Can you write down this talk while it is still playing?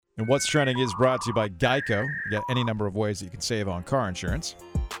And What's Trending is brought to you by Geico. You got any number of ways that you can save on car insurance.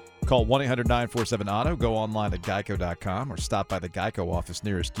 Call 1-800-947-AUTO. Go online at geico.com or stop by the Geico office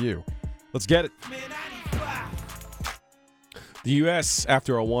nearest you. Let's get it. The U.S.,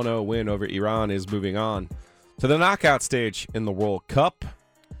 after a 1-0 win over Iran, is moving on to the knockout stage in the World Cup.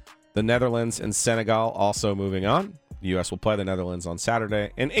 The Netherlands and Senegal also moving on. The U.S. will play the Netherlands on Saturday.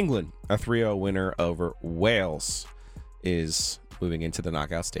 And England, a 3-0 winner over Wales, is moving into the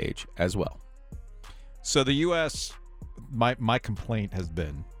knockout stage as well. So the U.S., my complaint has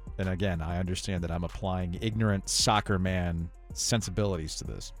been, and again, I understand that I'm applying ignorant soccer man sensibilities to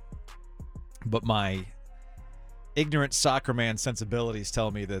this, but my ignorant soccer man sensibilities tell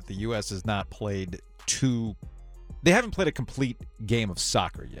me that the U.S. has not played they haven't played a complete game of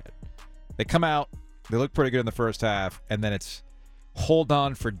soccer yet. They come out, they look pretty good in the first half, and then it's hold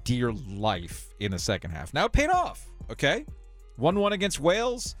on for dear life in the second half. Now it paid off, okay? 1-1 against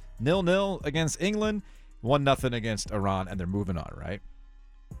Wales, 0-0 against England, 1-0 against Iran, and they're moving on, right?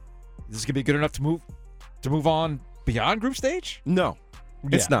 Is this going to be good enough to move on beyond group stage? No,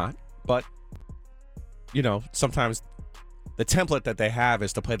 it's not. But, sometimes the template that they have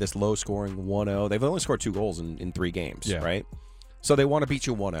is to play this low-scoring 1-0. They've only scored 2 goals in 3 games, right? So they want to beat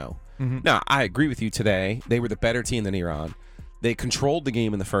you 1-0. Mm-hmm. Now, I agree with you today. They were the better team than Iran. They controlled the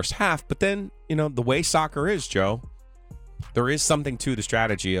game in the first half, but then, the way soccer is, Joe, there is something to the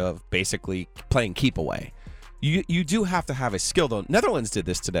strategy of basically playing keep away. You do have to have a skill, though. Netherlands did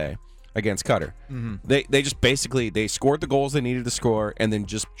this today against Qatar. Mm-hmm. They just basically scored the goals they needed to score and then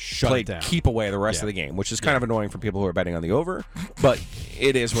just played keep away the rest of the game, which is kind of annoying for people who are betting on the over, but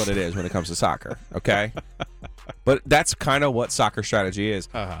it is what it is when it comes to soccer, okay? But that's kind of what soccer strategy is.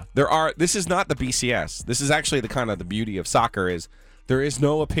 Uh-huh. This is not the BCS. This is actually the beauty of soccer is there is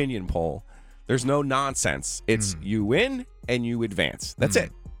no opinion poll. There's no nonsense. It's you win and you advance. That's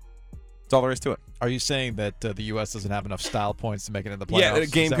it. That's all there is to it. Are you saying that the U.S. doesn't have enough style points to make it in the playoffs? Yeah,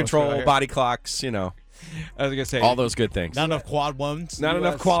 game control, body clocks, I was going to say all those good things. Not enough quad ones. Not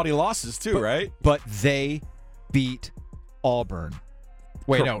enough quality losses, too, right? But they beat Auburn.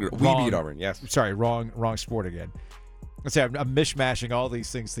 Wait, no. We beat Auburn, yes. Sorry, wrong sport again. Let's say I'm mishmashing all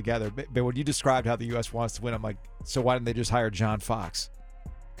these things together. But when you described how the U.S. wants to win, I'm like, so why didn't they just hire John Fox?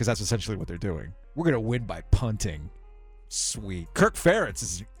 Because that's essentially what they're doing. We're going to win by punting. Sweet. Kirk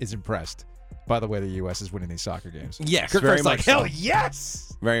Ferentz is impressed by the way the U.S. is winning these soccer games. Yes, Kirk very Ferentz much like, so. hell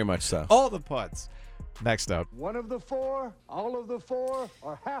yes! Very much so. All the punts. Next up. One of the 4, all of the 4,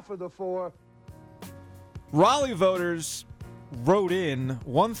 or half of the 4. Raleigh voters wrote in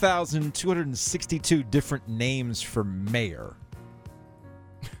 1,262 different names for mayor.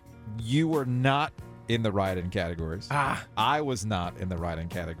 You were not in the write-in categories. I was not in the write-in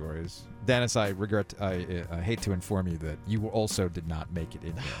categories. Dennis, I hate to inform you that you also did not make it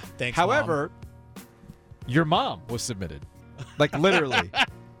in here. Thanks, However, your mom was submitted. Like literally,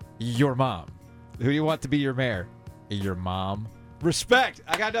 your mom. Who do you want to be your mayor? Your mom. Respect.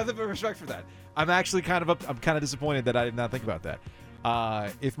 I got nothing but respect for that. I'm actually kind of disappointed that I did not think about that.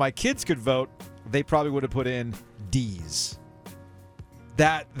 If my kids could vote, they probably would have put in D's.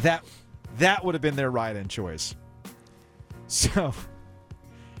 That would have been their write-in choice. So,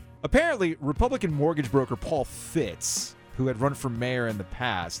 apparently, Republican mortgage broker Paul Fitz, who had run for mayor in the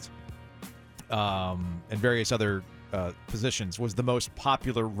past, and various other positions, was the most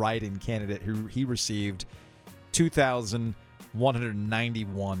popular write-in candidate. Who he received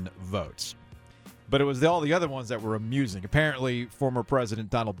 2,191 votes. But it was all the other ones that were amusing. Apparently, former President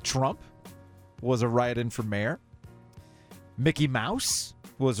Donald Trump was a write-in for mayor. Mickey Mouse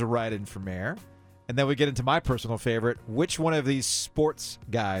was a write-in for mayor. And then we get into my personal favorite. Which one of these sports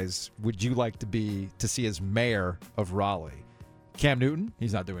guys would you like to see as mayor of Raleigh? Cam Newton?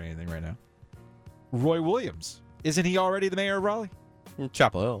 He's not doing anything right now. Roy Williams. Isn't he already the mayor of Raleigh?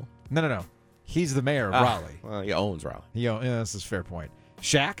 Chapel Hill. No. He's the mayor of Raleigh. Well, he owns Raleigh. This is a fair point.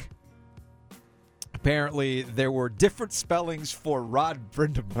 Shaq? Apparently, there were different spellings for Rod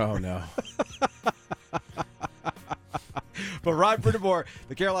Brindamore. Oh, no. But Rod Brindamore,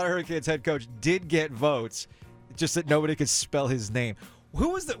 the Carolina Hurricanes head coach, did get votes, just that nobody could spell his name. Who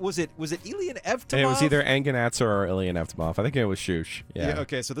was that? Was it Ilya Evtimov? It was either Anganatzer or Ilya Evtimov. I think it was Shush. Yeah.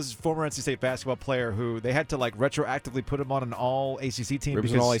 Okay, so this is former NC State basketball player who they had to retroactively put him on an all ACC team. It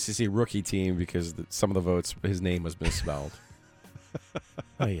was an all ACC rookie team because some of the votes, his name was misspelled.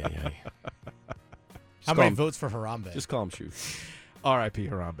 How many votes for Harambe? Just call him Shush. R.I.P.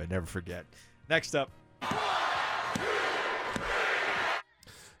 Harambe. Never forget. Next up.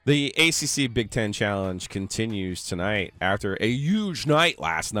 The ACC Big Ten Challenge continues tonight after a huge night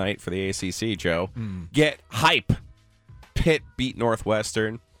last night for the ACC, Joe. Get hype. Pitt beat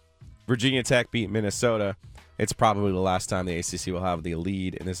Northwestern Virginia Tech beat Minnesota. It's probably the last time the ACC will have the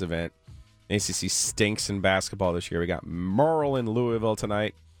lead in this event. ACC stinks in basketball this year. We got Merle in Louisville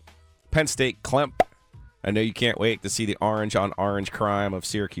tonight. Penn State, Klemp. I know you can't wait to see the orange-on-orange crime of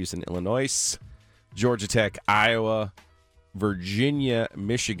Syracuse and Illinois. Georgia Tech, Iowa. Virginia,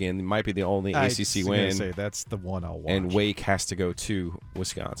 Michigan might be the only ACC win. Say, that's the one I'll watch. And Wake has to go to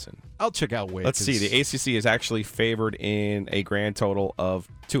Wisconsin. I'll check out Wake. Let's see. The ACC is actually favored in a grand total of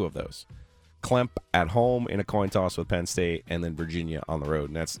 2 of those. Klemp at home in a coin toss with Penn State, and then Virginia on the road.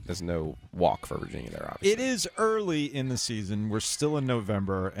 And that's no walk for Virginia there, obviously. It is early in the season. We're still in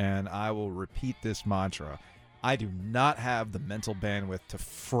November, and I will repeat this mantra. I do not have the mental bandwidth to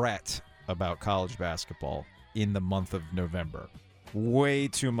fret about college basketball in the month of November. Way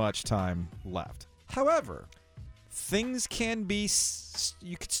too much time left. However, things can be,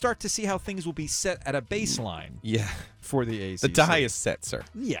 you could start to see how things will be set at a baseline for the ACC. The die is set, sir.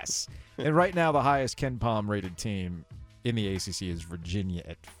 Yes. And right now, the highest Ken Palm rated team in the ACC is Virginia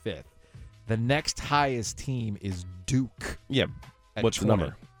at 5th. The next highest team is Duke. Yeah. What's 20. the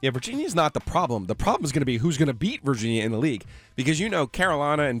number? Yeah, Virginia's not the problem. The problem is going to be who's going to beat Virginia in the league. Because,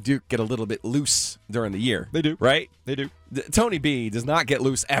 Carolina and Duke get a little bit loose during the year. They do. Right? They do. Tony B does not get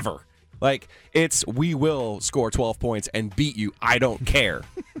loose ever. Like, it's we will score 12 points and beat you. I don't care.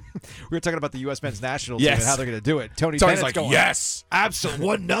 We were talking about the U.S. men's national team and how they're going to do it. Tony's like, going, yes. Absolutely.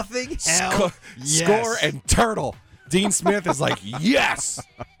 1-0? Hell, yes. Score and turtle. Dean Smith is like, yes.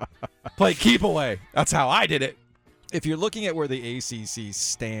 Play keep away. That's how I did it. If you're looking at where the ACC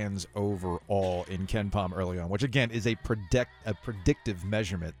stands overall in Ken Palm early on, which, again, is a predictive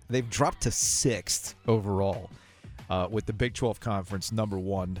measurement, they've dropped to 6th overall with the Big 12 Conference number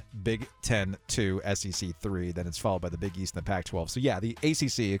 1, Big 10 2, SEC 3. Then it's followed by the Big East and the Pac-12. So, yeah, the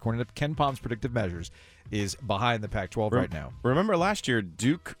ACC, according to Ken Palm's predictive measures, is behind the Pac-12 right now. Remember last year,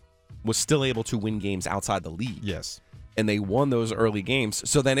 Duke was still able to win games outside the league. Yes. And they won those early games,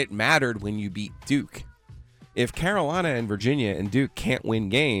 so then it mattered when you beat Duke. If Carolina and Virginia and Duke can't win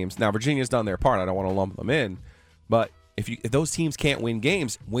games, now Virginia's done their part. I don't want to lump them in. But if those teams can't win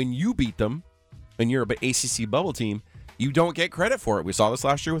games, when you beat them and you're an ACC bubble team, you don't get credit for it. We saw this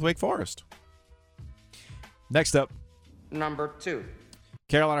last year with Wake Forest. Next up. Number 2.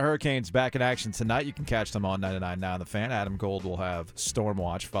 Carolina Hurricanes back in action tonight. You can catch them on 99.9 The Fan. Adam Gold will have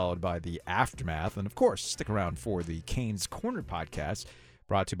Stormwatch followed by the Aftermath. And, of course, stick around for the Canes Corner podcast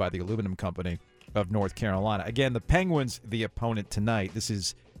brought to you by the Aluminum Company of North Carolina. Again, the Penguins, the opponent tonight. This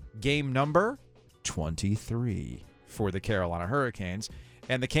is game number 23 for the Carolina Hurricanes.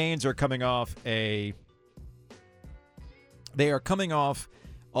 And the Canes are coming off a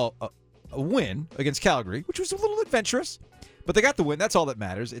win against Calgary, which was a little adventurous. But they got the win. That's all that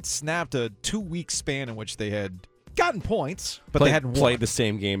matters. It snapped a 2-week span in which they had gotten points, but they hadn't played the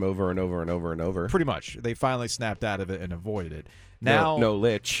same game over and over and over and over. Pretty much. They finally snapped out of it and avoided it. Now, no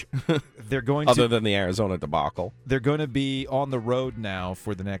Lich. They're going other than the Arizona debacle. They're going to be on the road now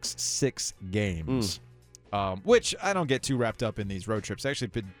for the next 6 games, which I don't get too wrapped up in these road trips. They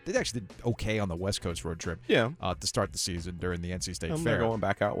actually did okay on the West Coast road trip. To start the season during the NC State Fair. They're going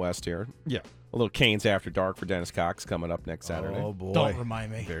back out west here. Yeah. A little Canes After Dark for Dennis Cox coming up next Saturday. Oh, boy. Don't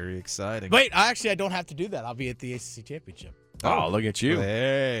remind me. Very exciting. Wait, I don't have to do that. I'll be at the ACC Championship. Oh, look at you.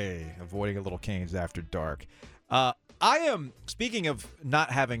 Hey, avoiding a little Canes After Dark. I am, speaking of not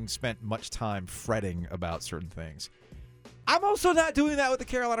having spent much time fretting about certain things, I'm also not doing that with the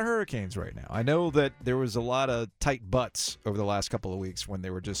Carolina Hurricanes right now. I know that there was a lot of tight butts over the last couple of weeks when they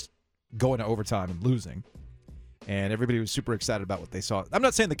were just going to overtime and losing, and everybody was super excited about what they saw. I'm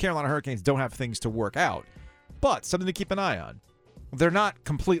not saying the Carolina Hurricanes don't have things to work out, but something to keep an eye on. They're not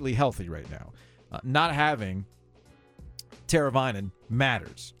completely healthy right now. Not having Teravainen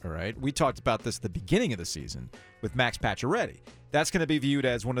matters, all right? We talked about this at the beginning of the season with Max Pacioretty. That's going to be viewed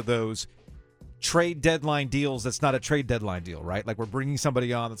as one of those trade deadline deals that's not a trade deadline deal, right? Like we're bringing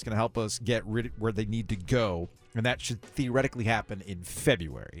somebody on that's going to help us get rid where they need to go, and that should theoretically happen in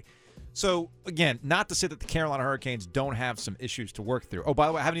February. So, again, not to say that the Carolina Hurricanes don't have some issues to work through. Oh, by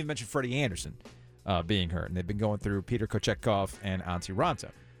the way, I haven't even mentioned Freddie Anderson being hurt, and they've been going through Peter Kochetkov and Antti Raanta.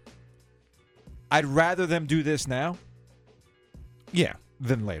 I'd rather them do this now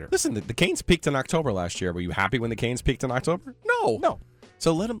than later. Listen, the Canes peaked in October last year. Were you happy when the Canes peaked in October? No.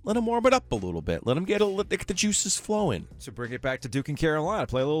 So let them warm it up a little bit. Let them get the juices flowing. So bring it back to Duke and Carolina.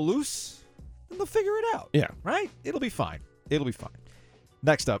 Play a little loose, and they'll figure it out. Yeah. Right? It'll be fine.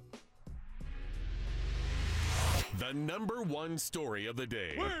 Next up. The number 1 story of the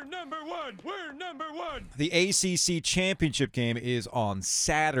day. We're number one. The ACC championship game is on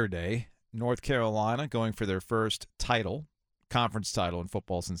Saturday. North Carolina going for their first title. conference title in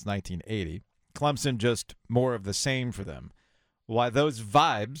football since 1980. Clemson just more of the same for them. Why those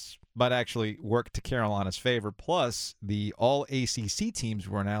vibes might actually work to Carolina's favor. Plus, the all-ACC teams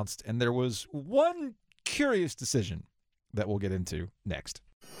were announced, and there was one curious decision that we'll get into next.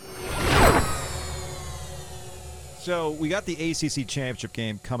 So we got the ACC championship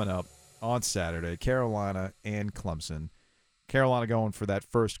game coming up on Saturday, Carolina and Clemson. Carolina going for that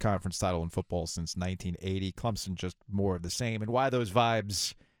first conference title in football since 1980. Clemson just more of the same. And why those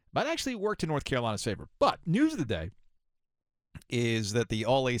vibes might actually work to North Carolina's favor. But news of the day is that the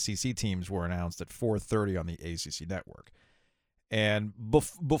all-ACC teams were announced at 4:30 on the ACC network. And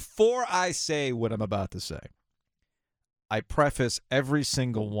before I say what I'm about to say, I preface every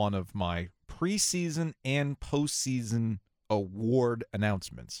single one of my preseason and postseason award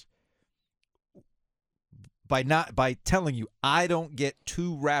announcements by telling you I don't get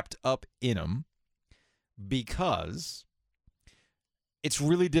too wrapped up in them, because it's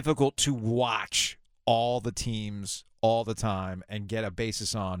really difficult to watch all the teams all the time and get a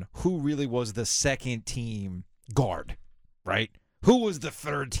basis on who really was the second team guard, right? Who was the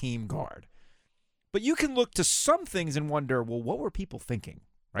third team guard? But you can look to some things and wonder, well, what were people thinking,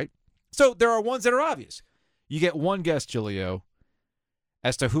 right? So there are ones that are obvious. You get one guess, Giglio,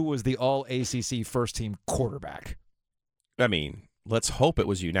 as to who was the all-ACC first-team quarterback. I mean, let's hope it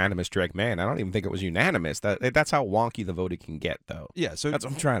was unanimous Drake May. I don't even think it was unanimous. That's how wonky the voting can get, though. Yeah, so that's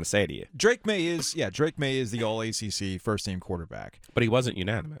what I'm trying to say to you. Drake May is the all-ACC first-team quarterback. But he wasn't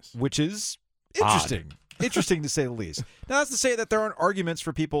unanimous. Which is interesting. Interesting to say the least. Now, that's to say that there aren't arguments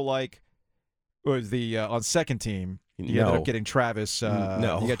for people like on second team. You ended up getting Travis.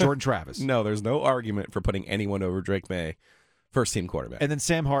 No. You got Jordan Travis. No, there's no argument for putting anyone over Drake May, first-team quarterback. And then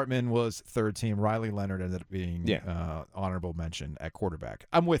Sam Hartman was third team. Riley Leonard ended up being honorable mention at quarterback.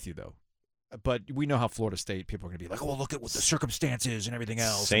 I'm with you, though. But we know how Florida State people are going to be like, oh, look at what the circumstances and everything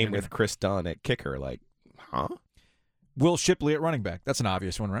else. Same with Chris Dunn at kicker. Like, huh? Will Shipley at running back. That's an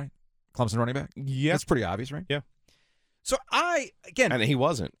obvious one, right? Clemson running back? Yeah. That's pretty obvious, right? Yeah. So And he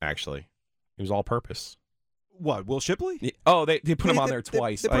wasn't, actually. He was all-purpose. What, Will Shipley? Oh, they put him on there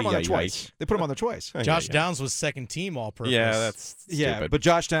twice. They put him on there twice. They put him on there twice. Josh Downs was second team all-purpose. Yeah, that's stupid. Yeah, but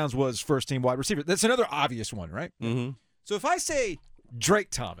Josh Downs was first-team wide receiver. That's another obvious one, right? Mm-hmm. So if I say Drake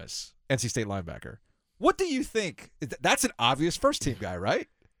Thomas, NC State linebacker, what do you think? That's an obvious first-team guy, right?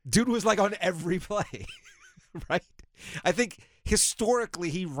 Dude was like on every play, right? I think historically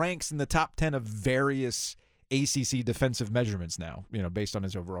he ranks in the top 10 of various ACC defensive measurements now, based on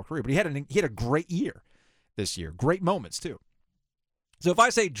his overall career. But he had a great year this year. Great moments, too. So if I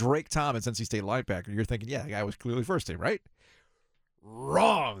say Drake Thomas, NC State linebacker, you're thinking, yeah, the guy was clearly first team, right?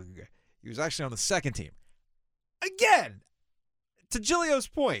 Wrong. He was actually on the second team. Again, to Giglio's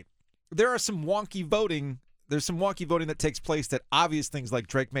point, there are some wonky voting. There's some wonky voting that takes place that obvious things like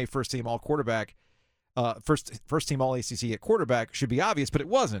Drake May, first team all quarterback, first team all ACC at quarterback should be obvious, but it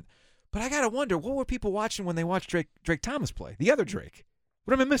wasn't. But I got to wonder, what were people watching when they watched Drake Thomas play? The other Drake.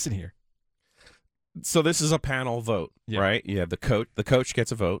 What am I missing here? So this is a panel vote, right? Yeah, the coach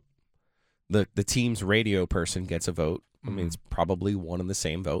gets a vote. The team's radio person gets a vote. I mean, it's probably one and the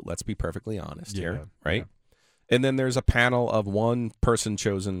same vote. Let's be perfectly honest here, right? Yeah. And then there's a panel of one person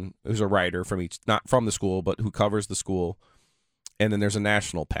chosen who's a writer from each, not from the school, but who covers the school. And then there's a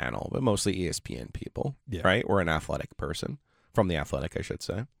national panel, but mostly ESPN people, right? Or an athletic person from the Athletic, I should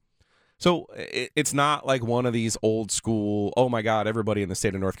say. So it's not like one of these old school, oh my God, everybody in the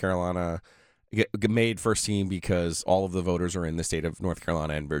state of North Carolina get made first team because all of the voters are in the state of North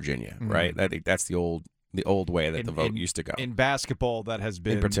Carolina and Virginia, right? I think that's the old way that the vote used to go. In basketball, that has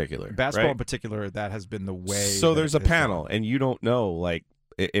been in particular. Basketball in particular, that has been the way. So there's a panel, and you don't know, like,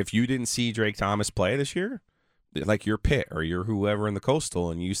 if you didn't see Drake Thomas play this year, like you're Pitt or you're whoever in the Coastal,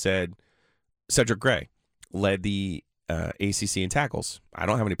 and you said Cedric Gray led the ACC in tackles. I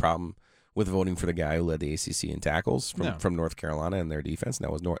don't have any problem with voting for the guy who led the ACC in tackles from North Carolina and their defense. And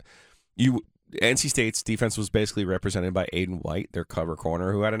that was NC State's defense was basically represented by Aiden White, their cover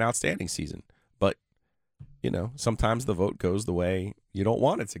corner, who had an outstanding season. But, sometimes the vote goes the way you don't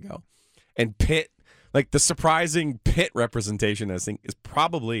want it to go. And Pitt, like the surprising Pitt representation, I think, is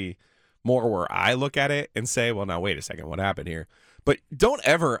probably more where I look at it and say, well, now, wait a second, what happened here? But don't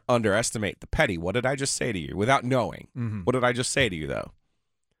ever underestimate the petty. What did I just say to you without knowing? Mm-hmm. What did I just say to you, though?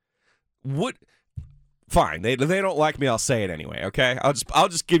 Fine, they don't like me. I'll say it anyway. Okay, I'll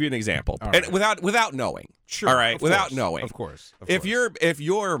just give you an example, and without knowing. Sure, all right, without knowing. Of course. If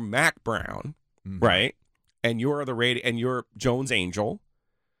you're Mack Brown, right, and you're and you're Jones Angel,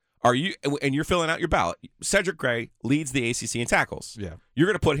 and you're filling out your ballot. Cedric Gray leads the ACC in tackles. Yeah, you're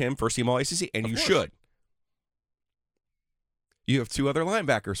going to put him first team all ACC, and you should. you have two other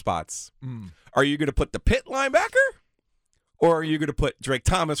linebacker spots. Are you going to put the Pitt linebacker, or are you going to put Drake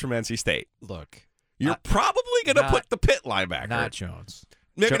Thomas from NC State? Look, you're probably going to put the Pitt linebacker, not Jones.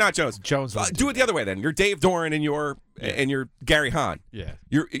 Maybe not Jones. Jones. Do it the other way then. You're Dave Doran and you're Gary Hahn. Yeah.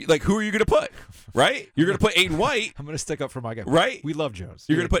 You're like, who are you going to put? Right? You're going to put Aiden White. I'm going to stick up for my guy. Right? We love Jones.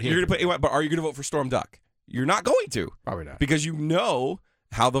 You're going to put Aiden White, but are you going to vote for Storm Duck? You're not going to. Probably not. Because you know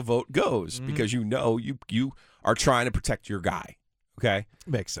how the vote goes. Because you know you are trying to protect your guy. Okay?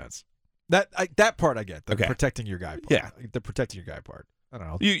 Makes sense. That part I get. The protecting your guy part. Yeah. The protecting your guy part. I don't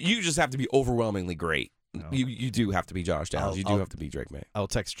know. You just have to be overwhelmingly great. No. You do have to be Josh Downs. You do have to be Drake May. I'll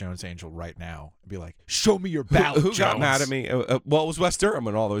text Jones Angel right now and be like, show me your ballot, Who got mad at me? Well, it was Wes Durham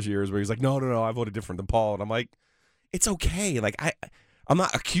in all those years where he's like, no, I voted different than Paul. And I'm like, it's okay. Like, I'm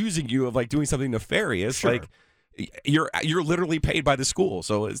not accusing you of, like, doing something nefarious. Sure. Like, you're literally paid by the school,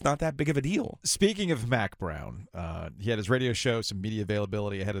 so it's not that big of a deal. Speaking of Mack Brown, he had his radio show, some media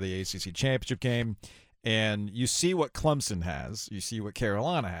availability ahead of the ACC championship game. And you see what Clemson has. You see what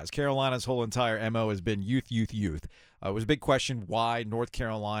Carolina has. Carolina's whole entire MO has been youth. It was a big question why North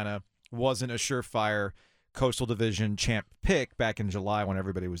Carolina wasn't a surefire Coastal Division champ pick back in July when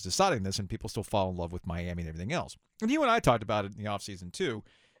everybody was deciding this, and people still fall in love with Miami and everything else. And you and I talked about it in the offseason too.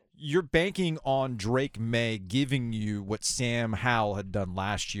 You're banking on Drake May giving you what Sam Howell had done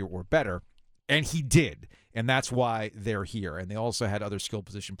last year or better, and he did. And that's why they're here. And they also had other skill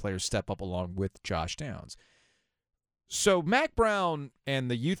position players step up along with Josh Downs. So Mack Brown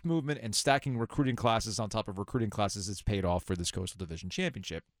and the youth movement and stacking recruiting classes on top of recruiting classes has paid off for this Coastal Division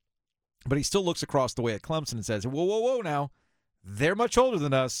championship. But he still looks across the way at Clemson and says, whoa now. They're much older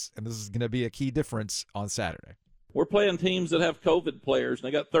than us, and this is going to be a key difference on Saturday. We're playing teams that have COVID players, and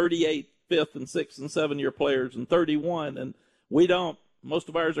they got 38 5th and 6th and 7-year players and 31, and we don't. Most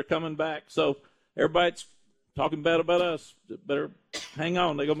of ours are coming back. So everybody's talking bad about us. Better hang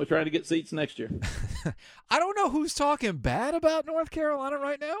on. They're going to be trying to get seats next year. I don't know who's talking bad about North Carolina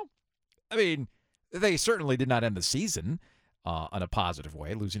right now. I mean, they certainly did not end the season in a positive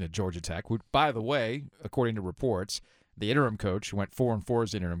way, losing to Georgia Tech, who, by the way, according to reports, the interim coach who went 4-4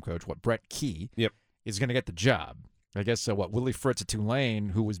 as the interim coach, Brett Key, is going to get the job. I guess Willie Fritz at Tulane,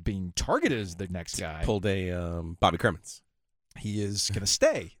 who was being targeted as the next guy, pulled a Bobby Kermans. He is going to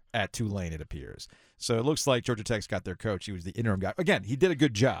stay at Tulane, it appears. So it looks like Georgia Tech's got their coach. He was the interim guy. Again, he did a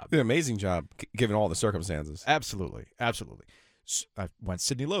good job. Did an amazing job, given all the circumstances. Absolutely. I went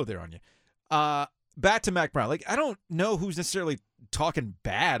Sidney Lowe there on you. Back to Mack Brown. Like, I don't know who's necessarily talking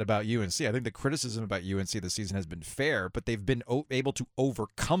bad about UNC. I think the criticism about UNC this season has been fair, but they've been able to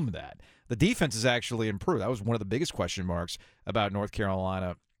overcome that. The defense has actually improved. That was one of the biggest question marks about North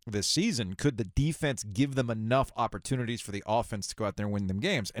Carolina this season. Could the defense give them enough opportunities for the offense to go out there and win them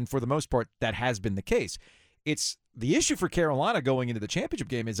games? And for the most part, that has been the case. It's the issue for Carolina going into the championship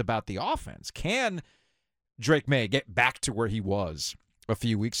game is about the offense. Can Drake May get back to where he was a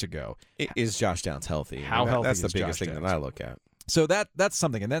few weeks ago? Is Josh Downs healthy? How healthy That's the is biggest Josh thing Downs? that I look at. So that's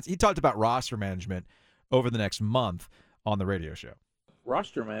something. And he talked about roster management over the next month on the radio show.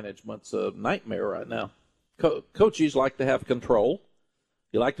 Roster management's a nightmare right now. Coaches like to have control.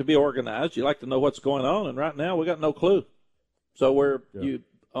 You like to be organized. You like to know what's going on. And right now we got no clue. So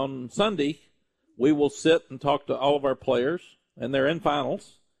on Sunday, we will sit and talk to all of our players, and they're in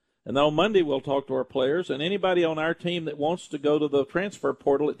finals. And then on Monday, we'll talk to our players. And anybody on our team that wants to go to the transfer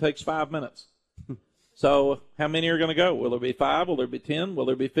portal, it takes 5 minutes. So how many are going to go? Will there be 5? Will there be 10? Will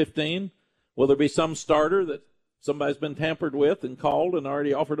there be 15? Will there be some starter that somebody's been tampered with and called and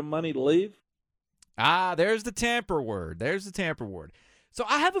already offered them money to leave? There's the tamper word. So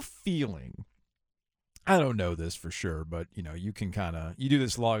I have a feeling, I don't know this for sure, but you can you do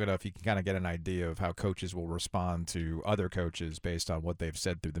this long enough, you can kind of get an idea of how coaches will respond to other coaches based on what they've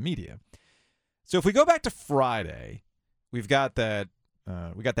said through the media. So if we go back to Friday, we got that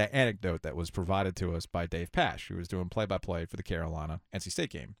anecdote that was provided to us by Dave Pasch, who was doing play-by-play for the Carolina NC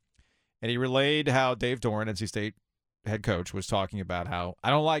State game. And he relayed how Dave Doran, NC State head coach, was talking about how, I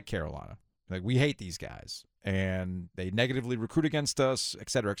don't like Carolina. Like, we hate these guys. And they negatively recruit against us, et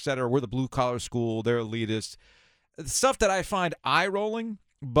cetera, et cetera. We're the blue-collar school. They're elitist. Stuff that I find eye-rolling,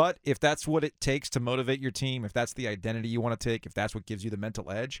 but if that's what it takes to motivate your team, if that's the identity you want to take, if that's what gives you the mental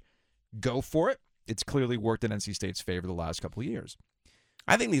edge, go for it. It's clearly worked in NC State's favor the last couple of years.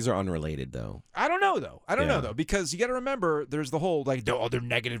 I think these are unrelated, though. I don't know, though, because you got to remember there's the whole, they're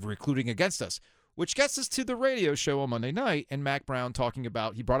negative recruiting against us, which gets us to the radio show on Monday night and Mack Brown talking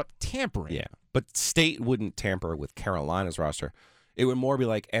about, he brought up tampering. Yeah, but State wouldn't tamper with Carolina's roster. It would more be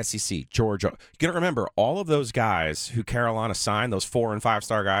like SEC, Georgia. You got to remember, all of those guys who Carolina signed, those 4- and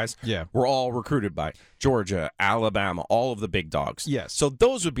 5-star guys, were all recruited by Georgia, Alabama, all of the big dogs. Yes. So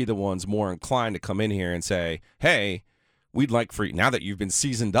those would be the ones more inclined to come in here and say, hey, we'd like for you, now that you've been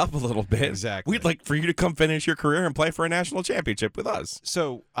seasoned up a little bit, exactly, we'd like for you to come finish your career and play for a national championship with us.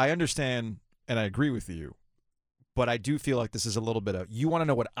 So I understand, and I agree with you, but I do feel like this is a little bit of, you want to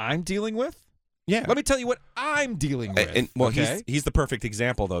know what I'm dealing with? Yeah. Let me tell you what I'm dealing with. And well, okay? he's the perfect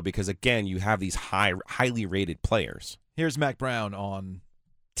example, though, because, again, you have these highly rated players. Here's Mack Brown on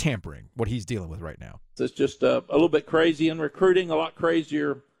tampering, what he's dealing with right now. It's just a little bit crazy in recruiting, a lot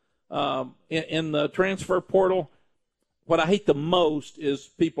crazier in the transfer portal. What I hate the most is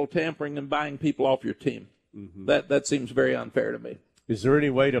people tampering and buying people off your team. Mm-hmm. That seems very unfair to me. Is there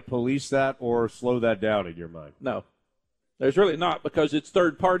any way to police that or slow that down in your mind? No. There's really not, because it's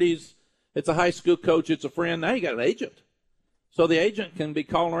third parties. It's a high school coach. It's a friend. Now you got an agent. So the agent can be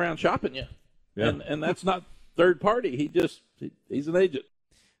calling around shopping you. Yeah. And that's not third party. He's an agent.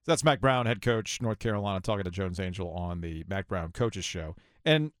 So that's Mack Brown, head coach, North Carolina, talking to Jones Angel on the Mack Brown Coaches Show.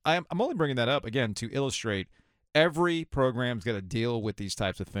 And I'm only bringing that up, again, to illustrate every program's got to deal with these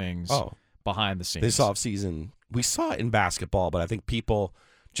types of things behind the scenes. This offseason, we saw it in basketball, but I think people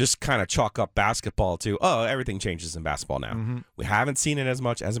just kind of chalk up basketball to, everything changes in basketball now. Mm-hmm. We haven't seen it as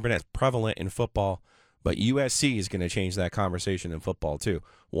much, hasn't been as prevalent in football, but USC is going to change that conversation in football too.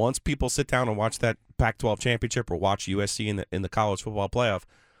 Once people sit down and watch that Pac-12 championship or watch USC in the college football playoff,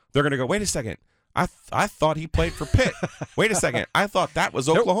 they're going to go, wait a second, I thought he played for Pitt. Wait a second, I thought that was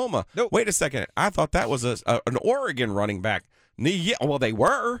Oklahoma. Nope. Wait a second, I thought that was an Oregon running back. Yeah, well, they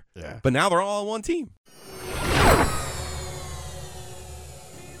were, but now they're all on one team.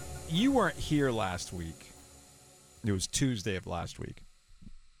 You weren't here last week. It was Tuesday of last week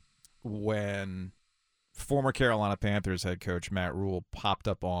when former Carolina Panthers head coach Matt Rule popped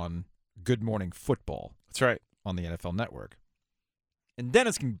up on Good Morning Football. That's right. On the NFL Network. And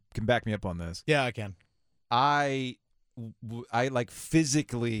Dennis can back me up on this. Yeah, I can. I like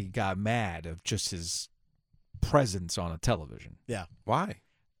physically got mad of just his presence on a television. Yeah. Why?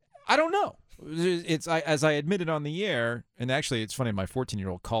 I don't know. As I admitted on the air, and actually it's funny, my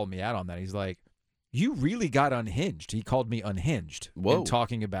 14-year-old called me out on that. He's like, you really got unhinged. He called me unhinged in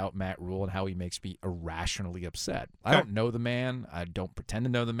talking about Matt Rule and how he makes me irrationally upset. I don't know the man. I don't pretend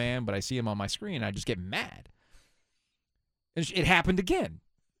to know the man, but I see him on my screen and I just get mad. And it happened again.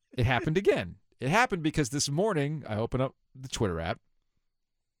 It happened because this morning I opened up the Twitter app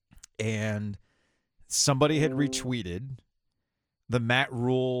and somebody had retweeted the Matt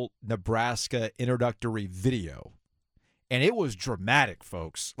Rule Nebraska introductory video. And it was dramatic,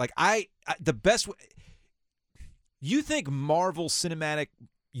 folks. Like the best you think Marvel Cinematic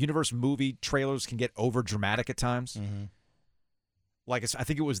Universe movie trailers can get over dramatic at times? Mm-hmm. Like I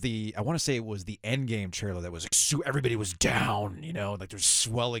think it was I want to say it was the Endgame trailer that was like everybody was down, like there's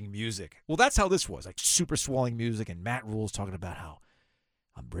swelling music. Well, that's how this was, like super swelling music, and Matt Rule's talking about how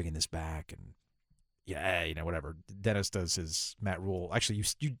I'm bringing this back, and whatever. Dennis does his Matt Rule. Actually,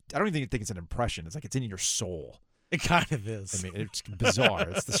 I don't even think it's an impression. It's like it's in your soul. It kind of is. I mean, it's bizarre.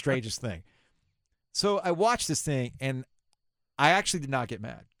 It's the strangest thing. So I watched this thing, and I actually did not get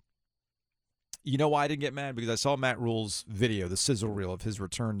mad. You know why I didn't get mad? Because I saw Matt Rule's video, the sizzle reel of his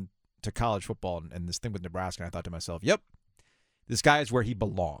return to college football and this thing with Nebraska, and I thought to myself, yep, this guy is where he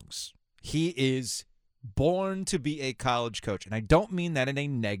belongs. He is born to be a college coach, and I don't mean that in a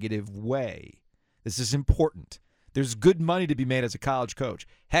negative way. This is important. There's good money to be made as a college coach.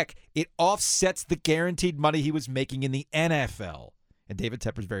 Heck, it offsets the guaranteed money he was making in the NFL. And David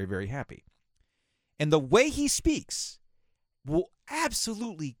Tepper's very, very happy. And the way he speaks will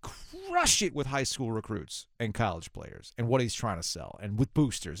absolutely crush it with high school recruits and college players and what he's trying to sell and with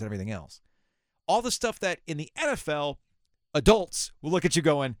boosters and everything else. All the stuff that in the NFL, adults will look at you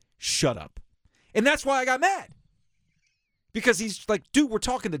going, shut up. And that's why I got mad. Because he's like, dude, we're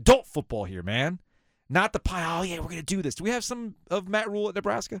talking adult football here, man. Not the pie, we're going to do this. Do we have some of Matt Rule at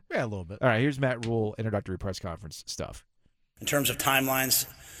Nebraska? Yeah, a little bit. All right, here's Matt Rule introductory press conference stuff. In terms of timelines,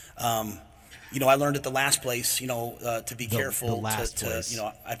 I learned at the last place, to be careful. The last place.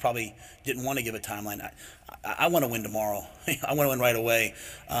 I probably didn't want to give a timeline. I want to win tomorrow. I want to win right away.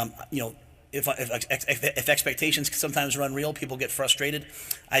 If expectations sometimes run real, people get frustrated.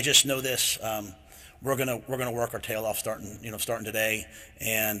 I just know this. We're gonna work our tail off starting today,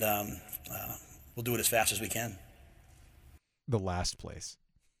 and we'll do it as fast as we can. The last place.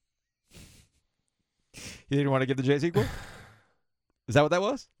 You didn't want to give the Jays equal? Is that what that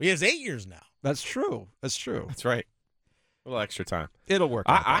was? He has 8 years now. That's true. That's right. A little extra time. It'll work.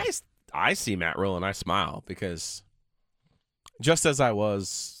 I see Matt Rule and I smile because just as I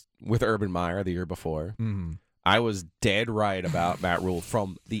was with Urban Meyer the year before, I was dead right about Matt Rule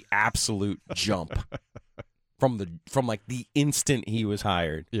from the absolute jump. From like the instant he was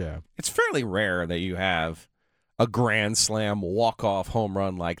hired. Yeah. It's fairly rare that you have a grand slam walk-off home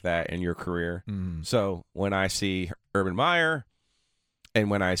run like that in your career. So when I see Urban Meyer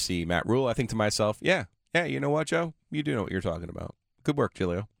and when I see Matt Rule, I think to myself, yeah, you know what, Joe? You do know what you're talking about. Good work,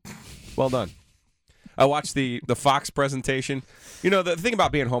 Giglio. Well done. I watched the Fox presentation. You know, the thing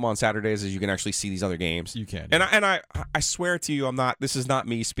about being home on Saturdays is you can actually see these other games. You can. And I swear to you, this is not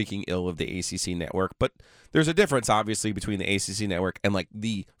me speaking ill of the ACC network, but there's a difference, obviously, between the ACC network and, like,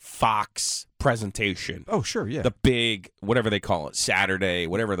 the Fox presentation. Oh, sure, yeah. The big, whatever they call it, Saturday,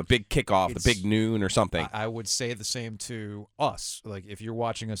 whatever, the big kickoff, the big noon or something. I would say the same to us. Like, if you're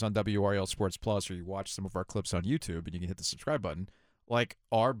watching us on WRL Sports Plus or you watch some of our clips on YouTube and you can hit the subscribe button, like,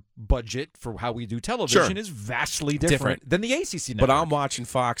 our budget for how we do television is vastly different than the ACC network. But I'm watching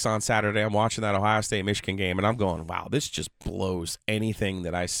Fox on Saturday. I'm watching that Ohio State-Michigan game, and I'm going, wow, this just blows anything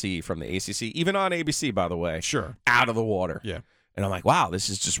that I see from the ACC, even on ABC, by the way, out of the water. Yeah. And I'm like, wow, this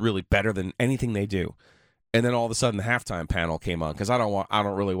is just really better than anything they do. And then all of a sudden, the halftime panel came on because I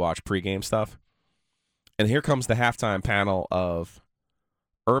don't really watch pregame stuff. And here comes the halftime panel of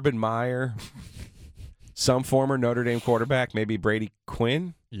Urban Meyer, some former Notre Dame quarterback, maybe Brady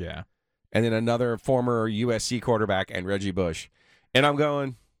Quinn. Yeah. And then another former USC quarterback and Reggie Bush. And I'm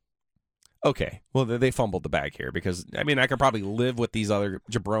going, okay, well, they fumbled the bag here because, I mean, I could probably live with these other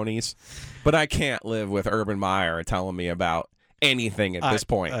jabronis, but I can't live with Urban Meyer telling me about anything at this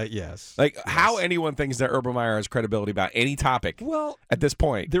point. Yes. Like, how anyone thinks that Urban Meyer has credibility about any topic at this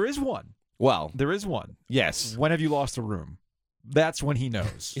point. There is one. Well, there is one. Yes. When have you lost a room? That's when he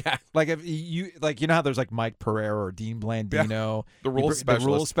knows. Yeah. Like, if you know how there's like Mike Pereira or Dean Blandino, the rule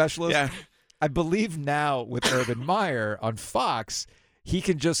specialist. Yeah. I believe now with Urban Meyer on Fox, he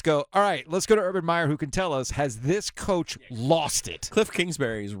can just go, all right, let's go to Urban Meyer, who can tell us, has this coach lost it? Cliff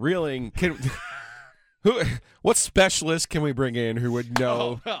Kingsbury's reeling. What specialist can we bring in who would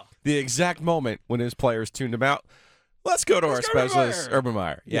know the exact moment when his players tuned him out? Let's go to our specialist, Urban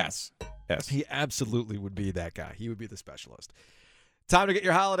Meyer. Yes. He absolutely would be that guy. He would be the specialist. Time to get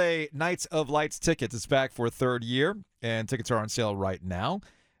your holiday Nights of Lights tickets. It's back for a third year, and tickets are on sale right now.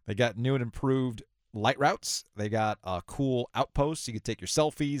 They got new and improved light routes. They got a cool outpost. So you can take your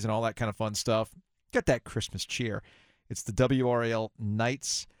selfies and all that kind of fun stuff. Get that Christmas cheer. It's the WRAL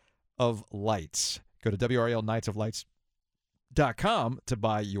Nights of Lights. Go to WRALNightsOfLights.com to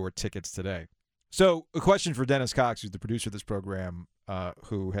buy your tickets today. So a question for Dennis Cox, who's the producer of this program,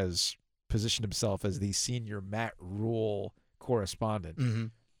 who has positioned himself as the senior Matt Rule correspondent. Mm-hmm.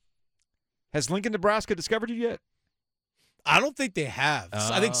 Has Lincoln, Nebraska discovered you yet? I don't think they have.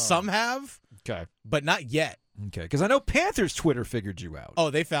 I think some have. Okay. But not yet. Okay. Because I know Panthers Twitter figured you out. Oh,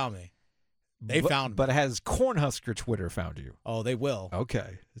 they found me. They found me. But has Cornhusker Twitter found you? Oh, they will.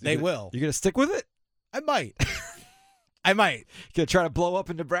 Okay. They will. You going to stick with it? I might. I might. Going to try to blow up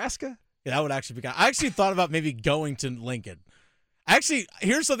in Nebraska? Yeah, that would actually be good. I actually thought about maybe going to Lincoln. Actually,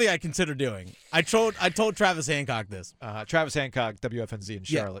 here's something I consider doing. I told Travis Hancock this. Travis Hancock, WFNZ in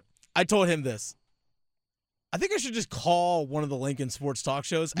Charlotte. Yeah, I told him this. I think I should just call one of the Lincoln sports talk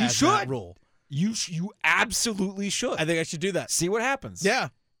shows as Matt Rule. You absolutely should. I think I should do that. See what happens. Yeah.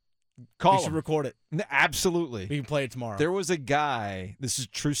 Call him. We should record it. Absolutely. We can play it tomorrow. There was a guy, this is a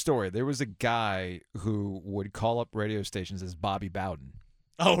true story, there was a guy who would call up radio stations as Bobby Bowden.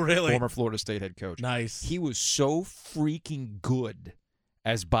 Oh, really? Former Florida State head coach. Nice. He was so freaking good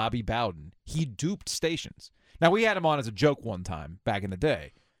as Bobby Bowden. He duped stations. Now, we had him on as a joke one time back in the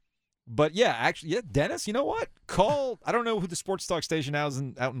day. But, Dennis, you know what? Call, I don't know who the sports talk station out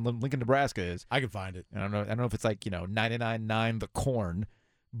in Lincoln, Nebraska is. I can find it. I don't know if it's like, 99.9 The Corn,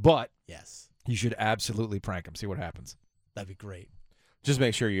 but yes, you should absolutely prank him. See what happens. That'd be great. Just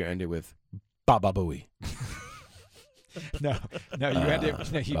make sure you end it with Baba Booey. No, you end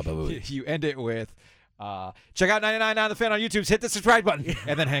it. You end it with, check out 99.9 The Fan on YouTube. Hit the subscribe button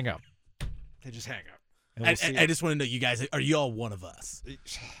and then hang up. They just hang up. I just want to know, you guys, are you all one of us?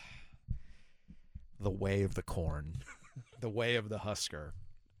 The way of the corn, the way of the Husker,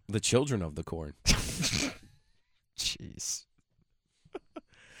 the children of the corn. Jeez.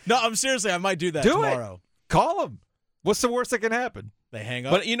 No, I'm seriously. I might do that tomorrow. Call him. What's the worst that can happen? They hang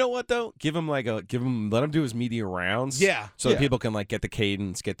up. But you know what though? Let him do his media rounds. Yeah. So that people can get the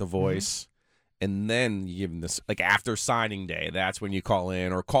cadence, get the voice, and then you give him this after signing day. That's when you call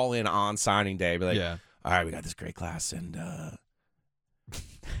in or call in on signing day. Be like, all right, we got this great class and.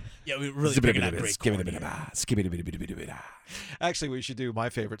 Yeah, we really bringing out great corn. Actually, we should do my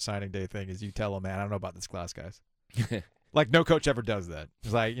favorite signing day thing is you tell them, man, I don't know about this class, guys. Like no coach ever does that.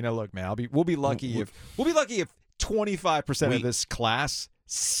 It's like, look, man, we'll be lucky if 25% of this class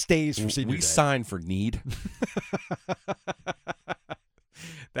stays for senior day. We sign for need.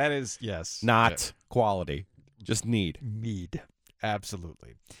 That is, yes. Not quality, just need. Need.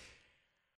 Absolutely.